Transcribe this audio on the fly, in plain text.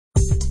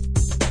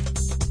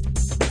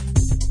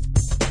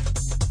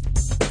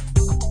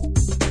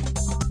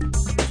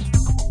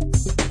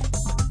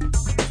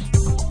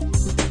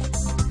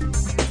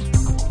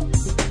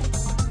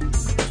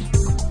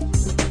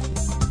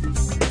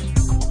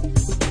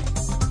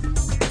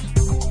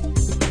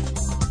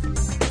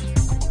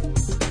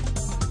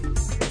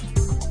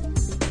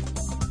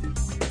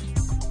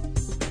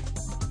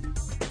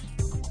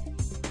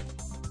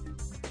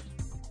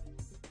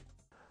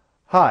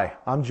Hi,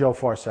 I'm Joe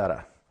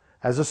Farcetta.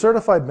 As a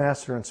certified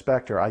master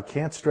inspector, I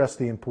can't stress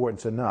the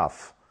importance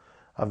enough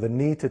of the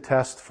need to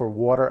test for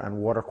water and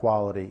water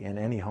quality in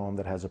any home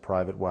that has a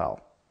private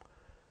well.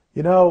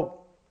 You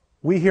know,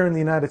 we here in the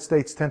United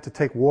States tend to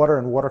take water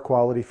and water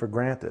quality for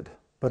granted,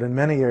 but in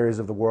many areas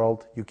of the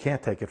world, you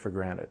can't take it for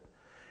granted.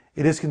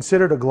 It is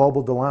considered a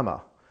global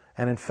dilemma,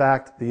 and in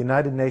fact, the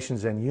United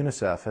Nations and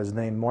UNICEF has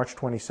named March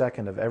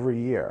 22nd of every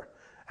year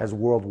as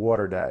World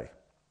Water Day.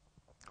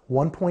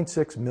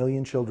 1.6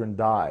 million children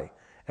die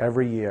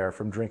every year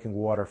from drinking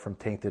water from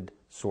tainted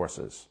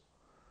sources.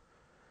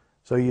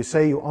 So you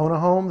say you own a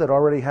home that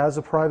already has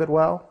a private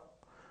well,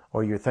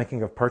 or you're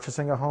thinking of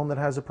purchasing a home that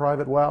has a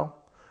private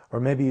well,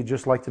 or maybe you'd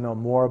just like to know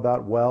more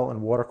about well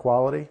and water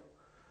quality.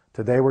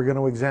 Today we're going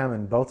to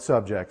examine both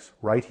subjects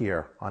right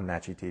here on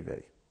NACHI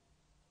TV.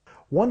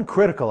 One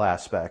critical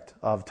aspect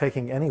of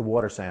taking any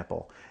water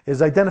sample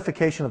is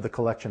identification of the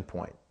collection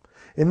point.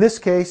 In this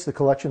case, the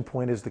collection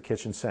point is the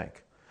kitchen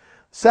sink.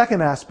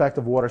 Second aspect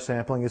of water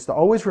sampling is to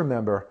always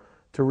remember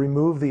to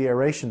remove the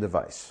aeration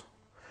device.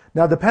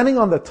 Now, depending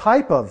on the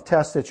type of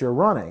test that you're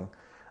running,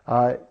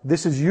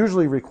 this is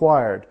usually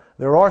required.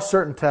 There are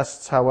certain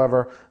tests,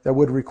 however, that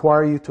would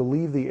require you to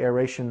leave the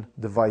aeration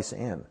device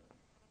in.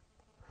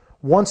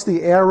 Once the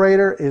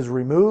aerator is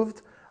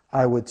removed,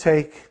 I would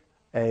take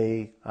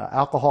a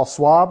alcohol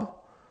swab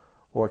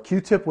or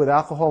Q-tip with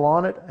alcohol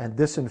on it and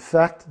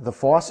disinfect the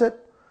faucet.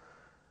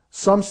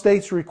 Some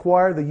states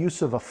require the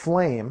use of a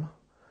flame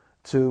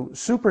to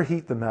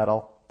superheat the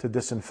metal to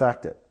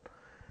disinfect it.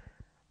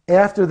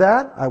 After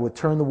that, I would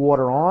turn the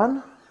water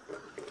on.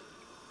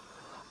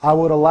 I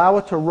would allow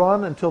it to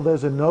run until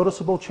there's a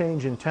noticeable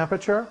change in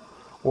temperature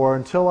or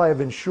until I have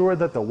ensured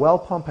that the well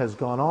pump has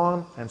gone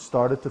on and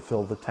started to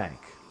fill the tank.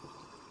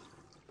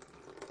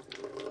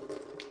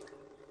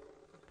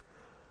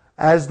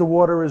 As the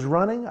water is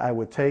running, I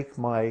would take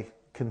my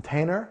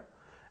container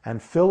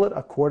and fill it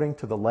according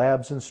to the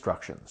lab's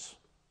instructions.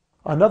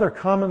 Another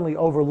commonly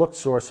overlooked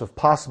source of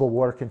possible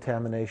water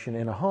contamination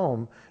in a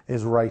home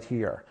is right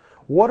here.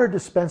 Water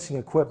dispensing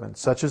equipment,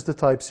 such as the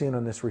type seen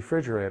on this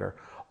refrigerator,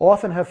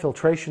 often have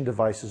filtration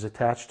devices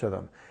attached to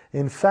them.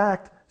 In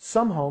fact,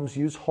 some homes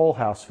use whole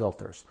house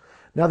filters.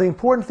 Now, the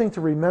important thing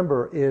to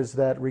remember is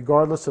that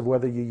regardless of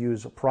whether you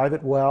use a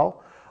private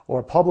well or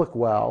a public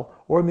well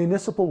or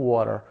municipal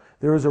water,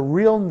 there is a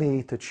real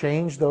need to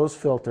change those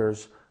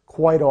filters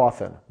quite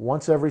often,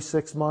 once every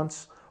 6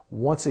 months,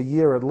 once a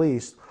year at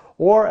least,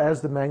 or as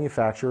the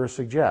manufacturer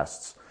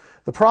suggests.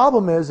 The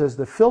problem is, as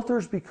the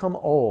filters become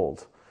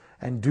old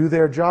and do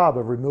their job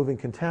of removing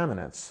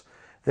contaminants,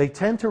 they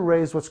tend to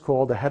raise what's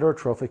called a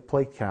heterotrophic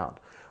plate count,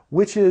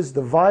 which is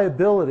the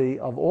viability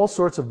of all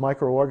sorts of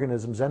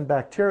microorganisms and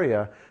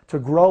bacteria to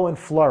grow and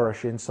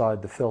flourish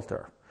inside the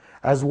filter.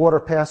 As water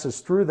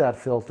passes through that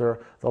filter,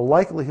 the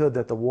likelihood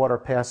that the water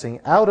passing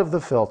out of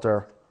the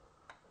filter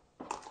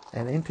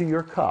and into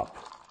your cup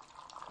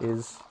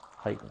is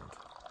heightened.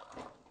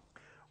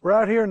 We're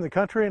out here in the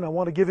country, and I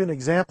want to give you an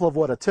example of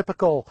what a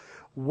typical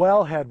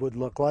wellhead would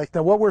look like.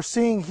 Now, what we're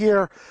seeing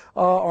here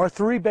are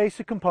three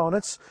basic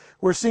components.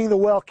 We're seeing the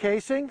well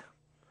casing,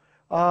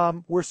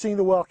 we're seeing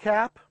the well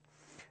cap,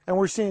 and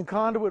we're seeing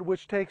conduit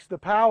which takes the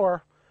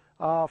power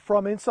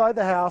from inside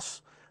the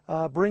house,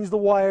 brings the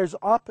wires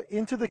up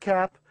into the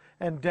cap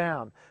and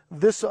down.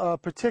 This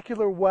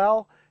particular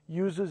well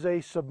uses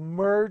a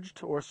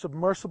submerged or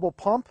submersible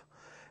pump,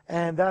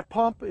 and that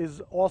pump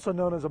is also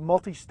known as a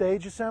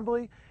multi-stage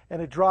assembly,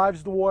 and it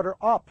drives the water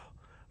up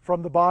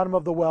from the bottom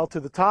of the well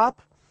to the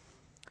top.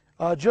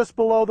 Just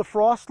below the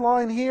frost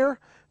line here,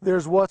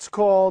 there's what's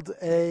called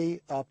a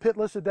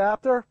pitless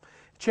adapter.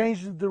 It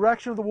changes the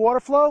direction of the water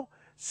flow,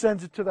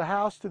 sends it to the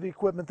house, to the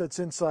equipment that's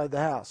inside the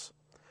house.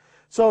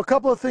 So a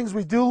couple of things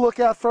we do look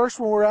at first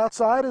when we're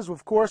outside is,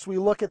 of course, we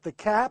look at the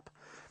cap.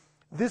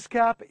 This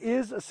cap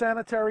is a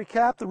sanitary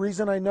cap. The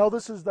reason I know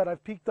this is that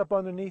I've peeked up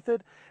underneath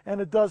it, and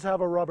it does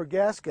have a rubber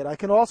gasket. I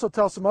can also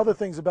tell some other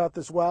things about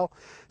this well,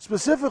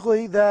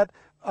 specifically that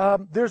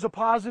there's a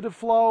positive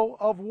flow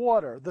of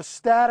water. The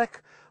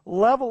static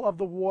level of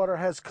the water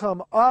has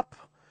come up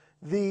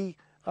the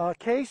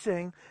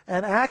casing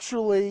and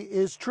actually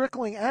is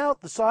trickling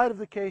out the side of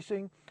the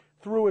casing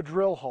through a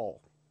drill hole.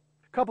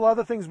 A couple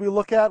other things we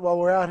look at while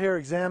we're out here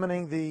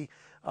examining the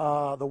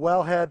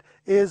wellhead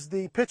is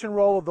the pitch and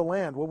roll of the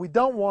land. What we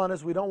don't want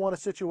is we don't want a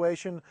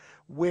situation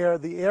where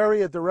the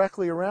area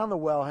directly around the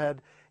wellhead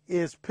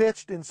is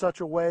pitched in such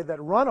a way that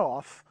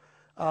runoff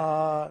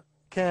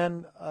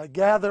can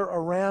gather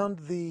around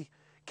the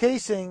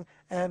casing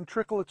and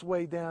trickle its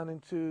way down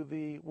into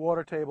the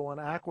water table and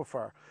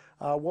aquifer.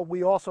 What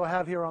we also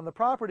have here on the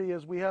property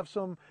is we have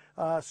some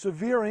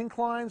severe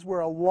inclines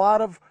where a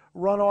lot of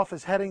runoff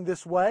is heading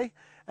this way,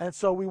 and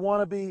so we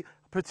want to be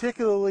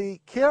particularly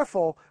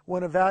careful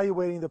when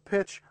evaluating the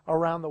pitch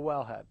around the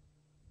wellhead.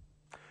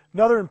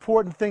 Another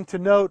important thing to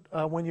note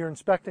when you're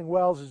inspecting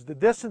wells is the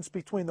distance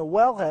between the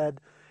wellhead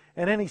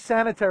and any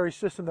sanitary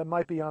system that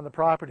might be on the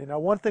property. Now,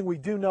 one thing we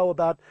do know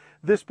about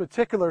this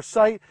particular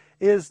site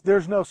is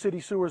there's no city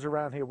sewers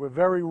around here. We're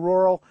very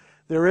rural.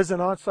 There is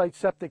an on-site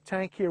septic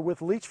tank here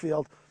with leach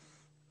field.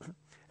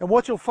 And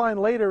what you'll find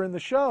later in the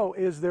show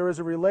is there is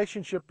a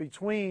relationship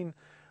between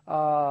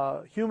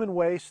human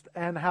waste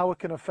and how it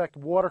can affect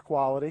water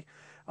quality.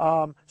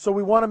 So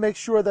we want to make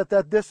sure that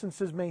that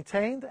distance is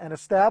maintained and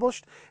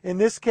established. In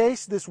this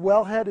case, this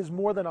wellhead is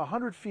more than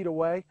 100 feet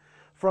away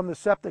from the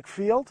septic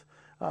field.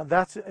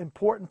 That's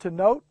important to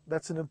note.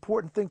 That's an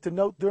important thing to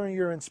note during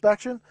your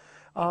inspection.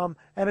 And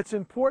it's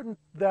important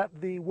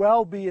that the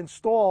well be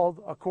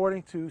installed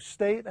according to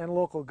state and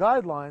local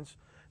guidelines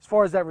as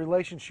far as that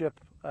relationship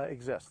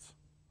exists.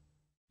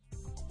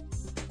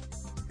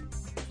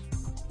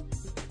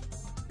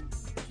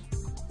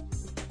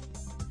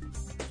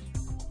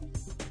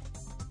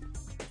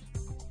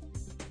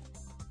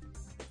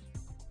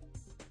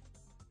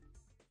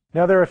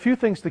 Now, there are a few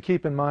things to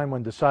keep in mind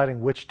when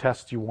deciding which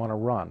tests you want to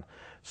run.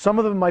 Some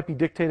of them might be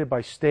dictated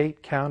by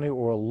state, county,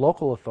 or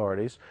local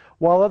authorities,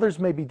 while others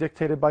may be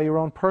dictated by your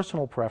own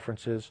personal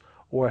preferences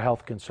or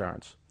health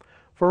concerns.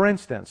 For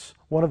instance,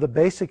 one of the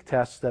basic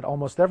tests that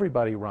almost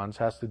everybody runs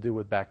has to do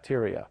with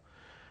bacteria.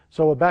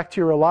 So a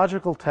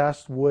bacteriological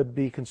test would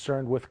be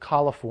concerned with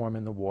coliform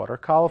in the water.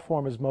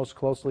 Coliform is most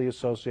closely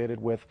associated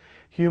with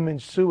human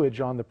sewage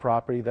on the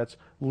property that's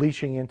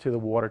leaching into the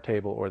water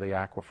table or the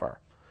aquifer.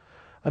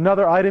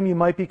 Another item you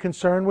might be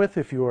concerned with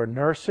if you are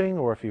nursing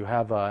or if you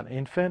have an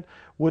infant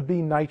would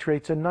be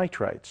nitrates and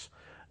nitrites.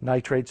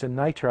 Nitrates and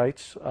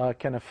nitrites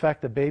can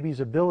affect the baby's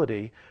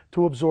ability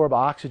to absorb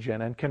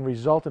oxygen and can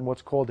result in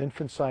what's called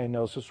infant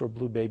cyanosis or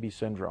blue baby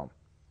syndrome.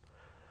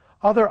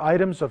 Other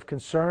items of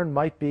concern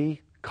might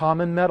be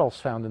common metals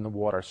found in the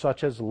water,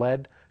 such as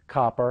lead,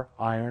 copper,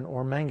 iron,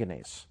 or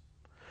manganese.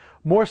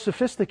 More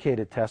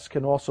sophisticated tests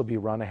can also be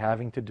run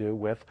having to do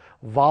with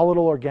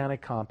volatile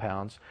organic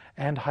compounds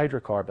and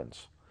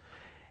hydrocarbons.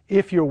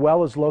 If your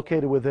well is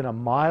located within a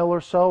mile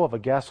or so of a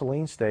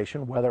gasoline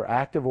station, whether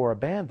active or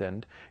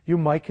abandoned, you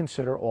might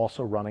consider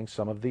also running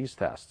some of these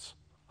tests.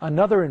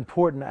 Another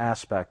important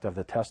aspect of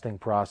the testing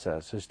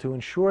process is to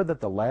ensure that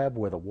the lab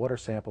where the water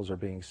samples are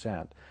being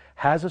sent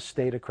has a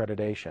state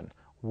accreditation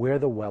where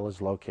the well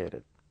is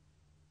located.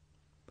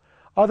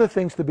 Other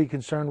things to be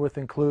concerned with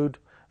include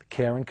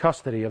care and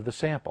custody of the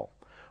sample.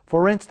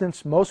 For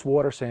instance, most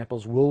water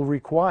samples will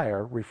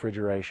require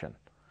refrigeration.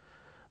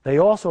 They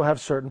also have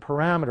certain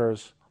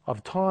parameters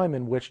of time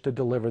in which to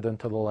deliver them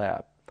to the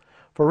lab.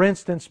 For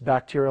instance,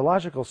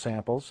 bacteriological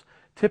samples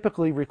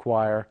typically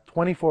require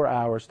 24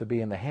 hours to be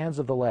in the hands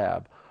of the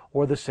lab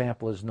or the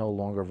sample is no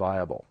longer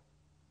viable.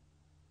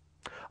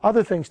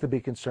 Other things to be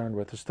concerned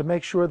with is to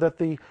make sure that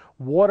the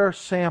water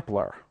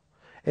sampler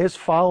is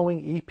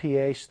following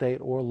EPA, state,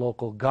 or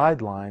local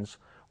guidelines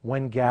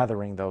when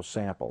gathering those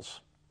samples.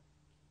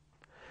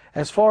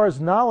 As far as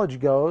knowledge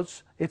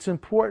goes, it's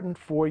important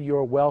for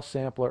your well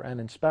sampler and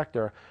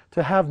inspector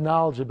to have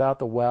knowledge about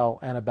the well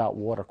and about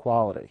water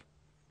quality.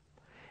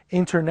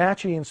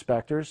 InterNACHI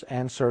inspectors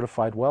and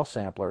certified well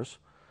samplers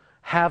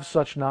have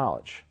such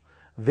knowledge.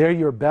 They're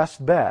your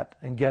best bet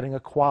in getting a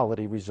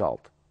quality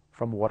result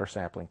from water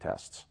sampling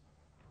tests.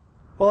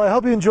 Well, I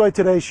hope you enjoyed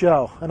today's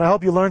show, and I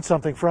hope you learned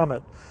something from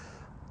it.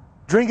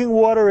 Drinking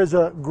water is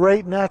a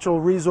great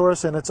natural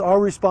resource, and it's our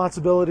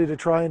responsibility to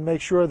try and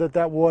make sure that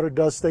that water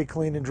does stay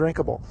clean and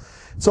drinkable.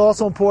 It's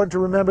also important to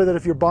remember that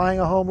if you're buying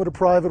a home with a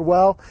private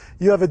well,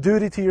 you have a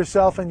duty to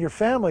yourself and your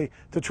family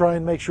to try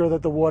and make sure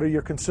that the water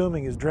you're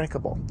consuming is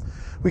drinkable.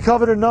 We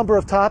covered a number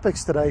of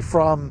topics today,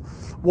 from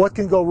what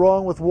can go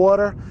wrong with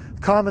water,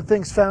 common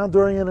things found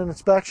during an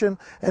inspection,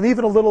 and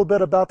even a little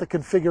bit about the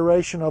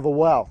configuration of a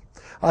well.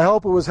 I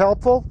hope it was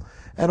helpful.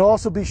 And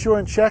also be sure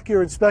and check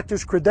your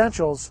inspector's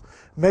credentials.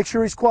 Make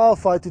sure he's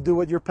qualified to do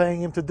what you're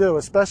paying him to do,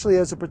 especially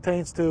as it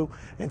pertains to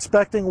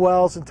inspecting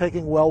wells and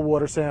taking well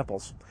water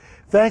samples.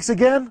 Thanks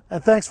again,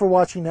 and thanks for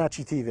watching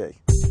NACHI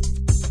TV.